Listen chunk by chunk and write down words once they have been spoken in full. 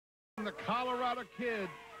The Colorado Kid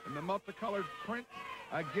in the multicolored print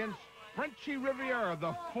against Frenchy Rivera,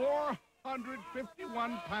 the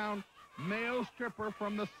 451-pound male stripper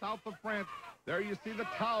from the south of France. There you see the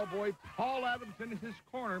towel boy, Paul Adams, in his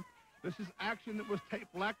corner. This is action that was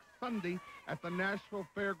taped last Sunday at the Nashville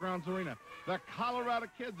Fairgrounds Arena. The Colorado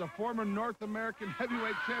Kid, the former North American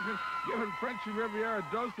heavyweight champion, giving Frenchy Rivera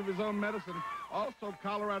a dose of his own medicine. Also,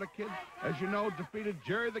 Colorado Kid, as you know, defeated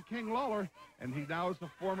Jerry the King Lawler, and he now is the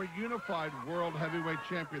former unified world heavyweight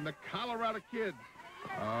champion. The Colorado Kid.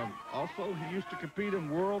 Also, he used to compete in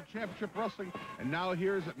World Championship Wrestling, and now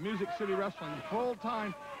here is at Music City Wrestling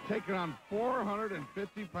full-time, taking on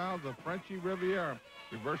 450 pounds of Frenchy Rivera.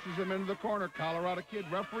 Reverses him into the corner. Colorado Kid,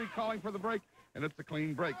 referee calling for the break, and it's a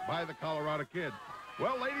clean break by the Colorado Kid.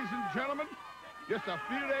 Well, ladies and gentlemen, just a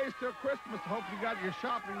few days till Christmas. Hope you got your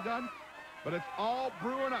shopping done, but it's all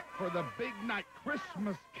brewing up for the big night,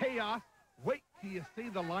 Christmas chaos. Wait till you see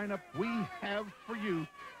the lineup we have for you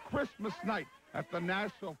Christmas night at the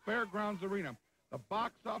Nashville Fairgrounds Arena. The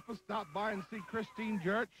box office, stop by and see Christine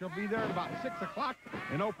Jarrett. She'll be there at about 6 o'clock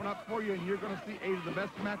and open up for you, and you're going to see 8 of the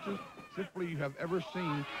best matches simply you have ever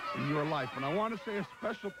seen in your life. And I want to say a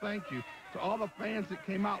special thank you to all the fans that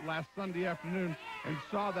came out last Sunday afternoon and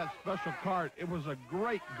saw that special card. It was a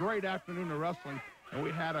great, great afternoon of wrestling, and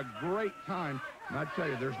we had a great time. And I tell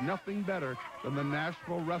you, there's nothing better than the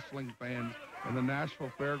Nashville wrestling fans in the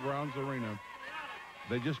Nashville Fairgrounds Arena.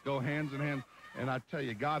 They just go hands in hand. And I tell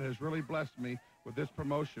you, God has really blessed me with this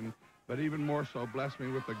promotion, but even more so blessed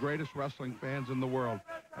me with the greatest wrestling fans in the world.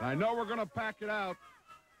 And I know we're going to pack it out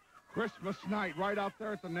Christmas night right out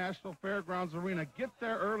there at the Nashville Fairgrounds Arena. Get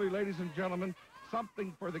there early, ladies and gentlemen.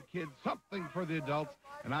 Something for the kids, something for the adults.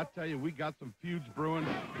 And I tell you, we got some feuds brewing,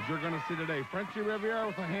 as you're going to see today. Frenchy Rivera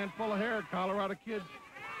with a handful of hair. Colorado Kid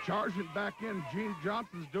charging back in. Gene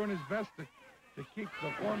Johnson's doing his best to keep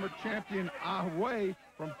the former champion away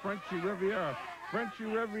from Frenchy Rivera. Frenchy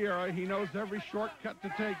Rivera, he knows every shortcut to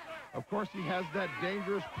take. Of course, he has that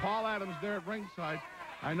dangerous Paul Adams there at ringside.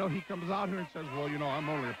 I know he comes out here and says, well, you know, I'm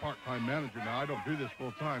only a part-time manager now. I don't do this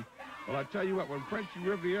full-time. Well, I tell you what, when Frenchy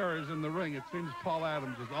Rivera is in the ring, it seems Paul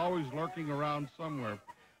Adams is always lurking around somewhere.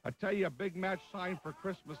 I tell you, a big match signed for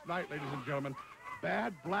Christmas night, ladies and gentlemen.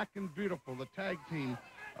 Bad, Black, and Beautiful, the tag team,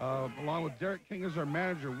 along with Derek King as our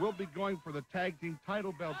manager, will be going for the tag team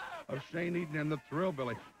title belts of Shane Eden and the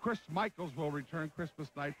Thrillbilly. Chris Michaels will return Christmas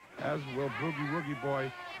night, as will Boogie Woogie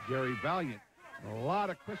Boy Gary Valiant. A lot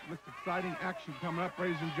of Christmas exciting action coming up,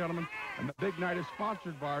 ladies and gentlemen. And the big night is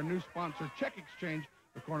sponsored by our new sponsor, Check Exchange,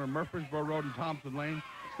 the corner of Murfreesboro Road and Thompson Lane.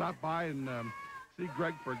 Stop by and see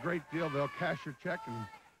Greg for a great deal. They'll cash your check, and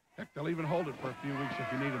heck, they'll even hold it for a few weeks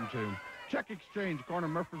if you need them to. Check Exchange, corner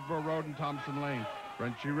of Murfreesboro Road and Thompson Lane.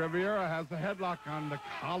 Frenchy Rivera has the headlock on the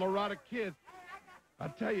Colorado Kid. I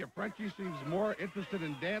tell you, Frenchy seems more interested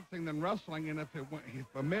in dancing than wrestling, and if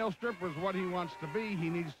a male stripper is what he wants to be, he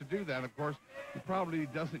needs to do that. Of course, he probably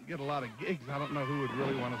doesn't get a lot of gigs. I don't know who would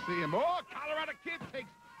really want to see him. Oh, Colorado Kid takes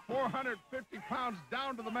 450 pounds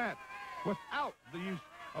down to the mat without the use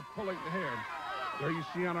of pulling the hair. There you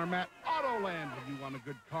see on our mat, Autoland. If you want a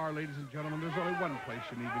good car, ladies and gentlemen, there's only one place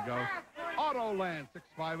you need to go. Autoland,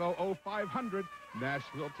 650-0500,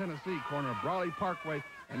 Nashville, Tennessee, corner of Brawley Parkway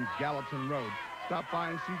and Gallatin Road. Stop by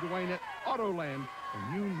and see Dwayne at Autoland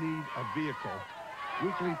when you need a vehicle.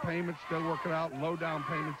 Weekly payments, still working out, low down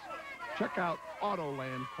payments. Check out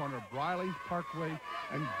Autoland, corner of Briley Parkway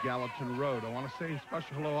and Gallatin Road. I want to say a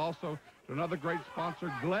special hello also to another great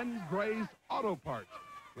sponsor, Glenn Gray's Auto Parts.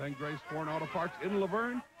 Glenn Gray's Foreign Auto Parts in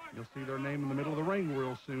Laverne. You'll see their name in the middle of the ring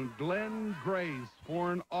real soon. Glenn Gray's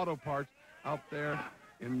Foreign Auto Parts out there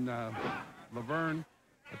in Laverne.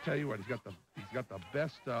 I tell you what, he's got the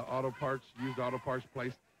best auto parts, used auto parts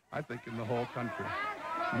place, I think, in the whole country.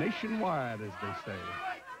 Nationwide, as they say.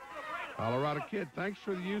 Colorado Kid, thanks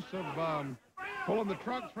for the use of pulling the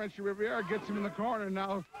trunks. Frenchy Rivera gets him in the corner.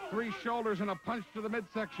 Now 3 shoulders and a punch to the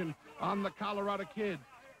midsection on the Colorado Kid.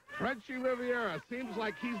 Frenchy Rivera seems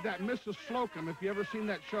like he's that Mrs. Slocum. If you ever seen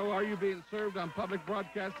that show, Are You Being Served, on public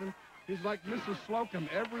broadcasting, he's like Mrs. Slocum.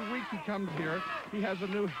 Every week he comes here, he has a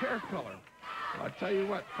new hair color. I tell you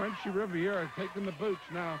what, Frenchy Rivera taking the boots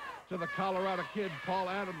now to the Colorado Kid. Paul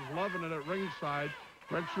Adams loving it at ringside.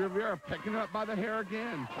 Frenchy Rivera picking up by the hair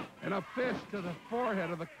again. And a fist to the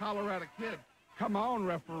forehead of the Colorado Kid. Come on,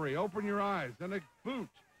 referee, open your eyes. And a boot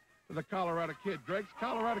to the Colorado Kid. Greg's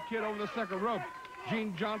Colorado Kid over the second rope.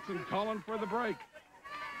 Gene Johnson calling for the break.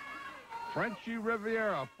 Frenchy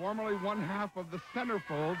Rivera, formerly one half of the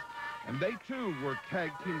Centerfolds, and they too were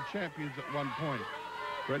tag team champions at one point.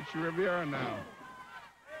 Frenchy Rivera now.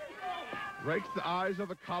 Rakes the eyes of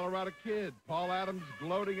the Colorado Kid. Paul Adams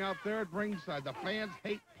gloating out there at ringside. The fans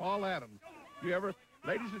hate Paul Adams.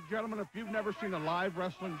 Ladies and gentlemen, if you've never seen a live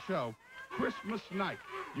wrestling show, Christmas night,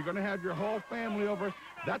 you're going to have your whole family over.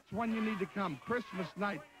 That's when you need to come. Christmas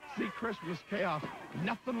night. See Christmas chaos.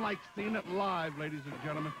 Nothing like seeing it live, ladies and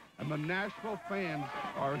gentlemen. And the Nashville fans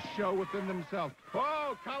are a show within themselves.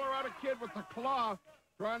 Oh, Colorado Kid with the claw,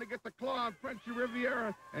 trying to get the claw on Frenchy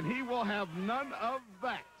Rivera, and he will have none of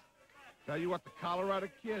that. Tell you what, the Colorado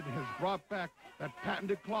Kid has brought back that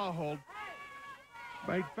patented claw hold,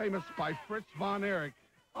 made famous by Fritz von Erich.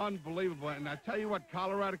 Unbelievable. And I tell you what,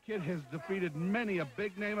 Colorado Kid has defeated many a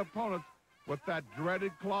big-name opponents with that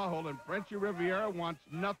dreaded claw hold, and Frenchy Rivera wants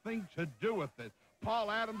nothing to do with it.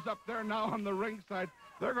 Paul Adams up there now on the ringside.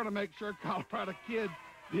 They're going to make sure Colorado Kid,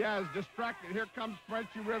 is distracted. Here comes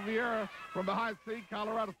Frenchy Rivera from behind. See,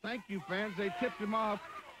 Colorado, thank you, fans. They tipped him off.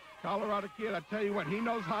 Colorado Kid, I tell you what, he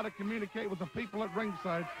knows how to communicate with the people at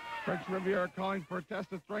ringside. Frenchy Rivera calling for a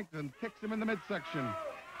test of strength and kicks him in the midsection.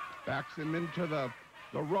 Backs him into the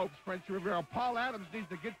ropes. Frenchy Rivera. Paul Adams needs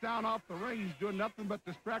to get down off the ring. He's doing nothing but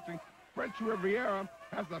distracting. Frenchy Rivera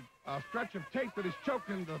has a stretch of tape that is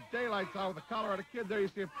choking the daylights out of the Colorado Kid. There you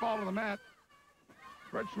see it fall to the mat.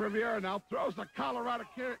 Frenchy Rivera now throws the Colorado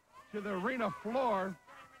Kid to the arena floor.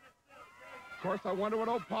 Of course, I wonder what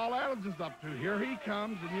old Paul Adams is up to. Here he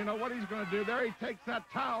comes, and you know what he's going to do there? He takes that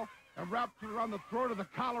towel and wraps it around the throat of the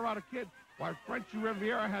Colorado Kid while Frenchy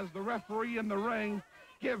Rivera has the referee in the ring.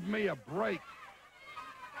 Give me a break.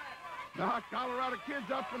 Now, Colorado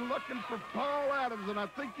Kid's up and looking for Paul Adams, and I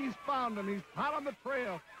think he's found him. He's hot on the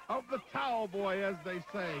trail of the towel boy, as they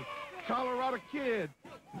say. Colorado Kid.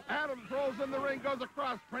 Adams rolls in the ring, goes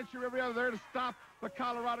across. Frenchy Rivera there to stop the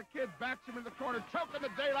Colorado Kid. Backs him in the corner, choking the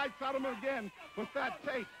daylights out of him again with that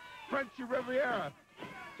tape. Frenchy Rivera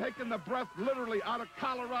taking the breath literally out of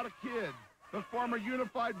Colorado Kid, the former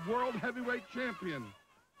unified world heavyweight champion.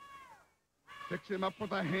 Picks him up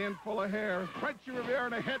with a handful of hair. Frenchy Rivera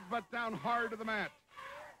and a headbutt down hard to the mat.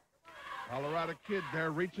 Colorado Kid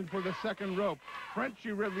there reaching for the second rope.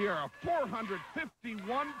 Frenchy Rivera,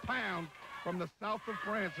 451 pounds from the south of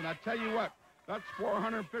France. And I tell you what, that's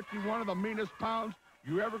 451 of the meanest pounds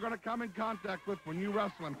you're ever going to come in contact with when you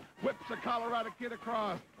wrestle him. Whips the Colorado Kid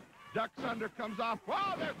across. Ducks under, comes off.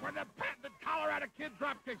 Oh, there's where the patented Colorado Kid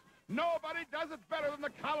drop kicks. Nobody does it better than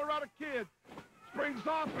the Colorado Kid. Springs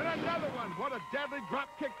off, and another one. What a deadly drop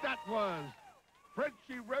kick that was.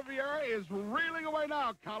 Frenchy Rivera is reeling away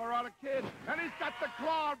now, Colorado Kid, and he's got the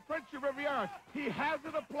claw on Frenchy Rivera. He has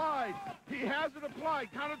it applied. He has it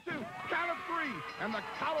applied. Count of two, count of three, and the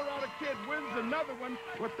Colorado Kid wins another one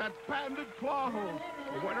with that patented claw hold.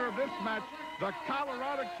 The winner of this match, the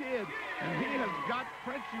Colorado Kid, and he has got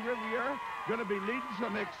Frenchy Rivera going to be leading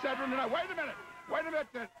some Excedrin tonight. Wait a minute. Wait a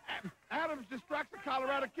minute. Adams distracts the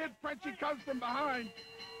Colorado Kid. Frenchy comes from behind.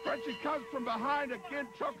 Frenchy comes from behind again,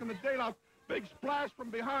 choking the daylight. Big splash from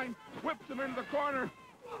behind. Whips him into the corner.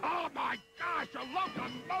 Oh, my gosh. A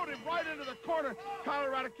locomotive right into the corner.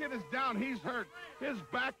 Colorado Kid is down. He's hurt. His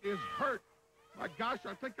back is hurt. My gosh,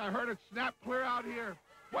 I think I heard it snap clear out here.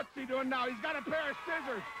 What's he doing now? He's got a pair of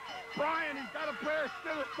scissors. Brian, he's got a pair of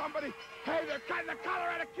scissors. Somebody, hey, they're cutting the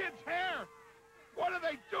Colorado Kid's hair. What are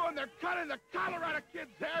they doing? They're cutting the Colorado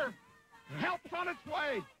Kid's hair. Help's on its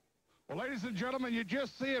way. Well, ladies and gentlemen, you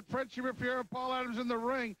just see it. Frenchy Rivera, Paul Adams in the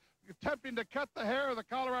ring, attempting to cut the hair of the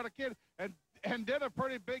Colorado Kid and did a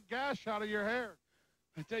pretty big gash out of your hair.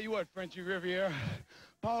 I tell you what, Frenchy Rivera,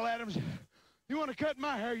 Paul Adams, you want to cut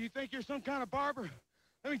my hair? You think you're some kind of barber?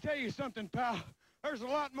 Let me tell you something, pal. There's a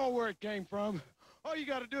lot more where it came from. All you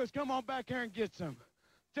got to do is come on back here and get some.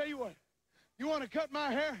 Tell you what, you want to cut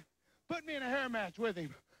my hair? Put me in a hair match with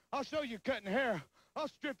him. I'll show you cutting hair. I'll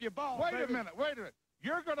strip you bald. Wait a minute.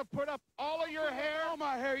 You're going to put up all of your hair? All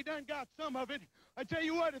my hair. He done got some of it. I tell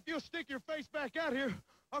you what, if you'll stick your face back out here,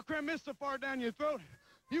 I'll cram this so far down your throat,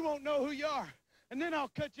 you won't know who you are. And then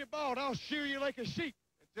I'll cut you bald. I'll shear you like a sheep.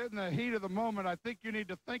 It's in the heat of the moment. I think you need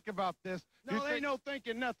to think about this. No, there ain't no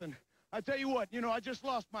thinking nothing. I tell you what, I just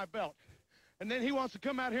lost my belt. And then he wants to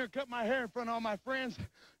come out here and cut my hair in front of all my friends.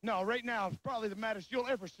 No, right now, it's probably the maddest you'll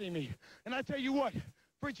ever see me. And I tell you what,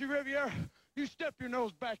 Frenchy Rivera, you step your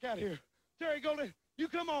nose back out here. Terry Golden, you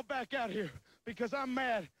come on back out here because I'm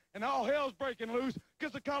mad and all hell's breaking loose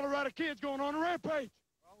because the Colorado Kid's going on a rampage.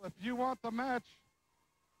 Well, if you want the match,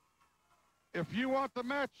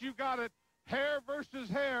 you got it. Hair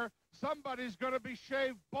versus hair. Somebody's going to be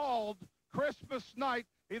shaved bald Christmas night.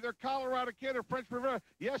 Either Colorado Kid or Frenchy Rivera.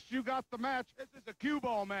 Yes, you got the match. This is a cue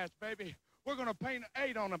ball match, baby. We're going to paint an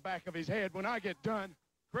 8 on the back of his head when I get done.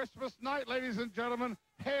 Christmas night, ladies and gentlemen,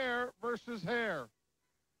 hair versus hair.